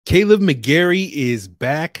Kaleb McGary is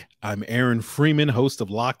back. I'm Aaron Freeman, host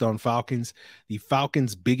of Locked On Falcons. The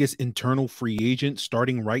Falcons' biggest internal free agent,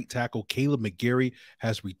 starting right tackle Kaleb McGary,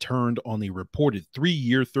 has returned on the reported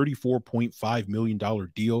 3-year, $34.5 million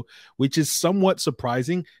deal, which is somewhat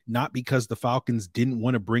surprising, not because the Falcons didn't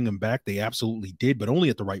want to bring him back. They absolutely did, but only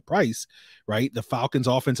at the right price, right? The Falcons'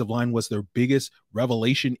 offensive line was their biggest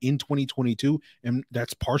revelation in 2022, and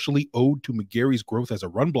that's partially owed to McGary's growth as a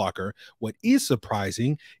run blocker. What is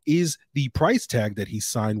surprising is the price tag that he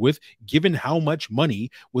signed with, given how much money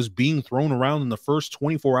was being thrown around in the first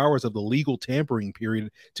 24 hours of the legal tampering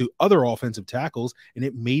period to other offensive tackles, and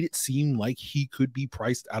it made it seem like he could be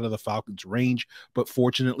priced out of the Falcons' range. But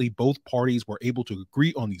fortunately, both parties were able to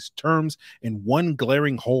agree on these terms, and one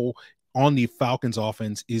glaring hole on the Falcons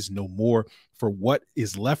offense is no more. For what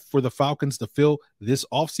is left for the Falcons to fill this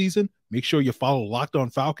offseason, make sure you follow Locked On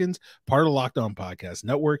Falcons, part of the Locked On Podcast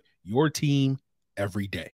Network, your team every day.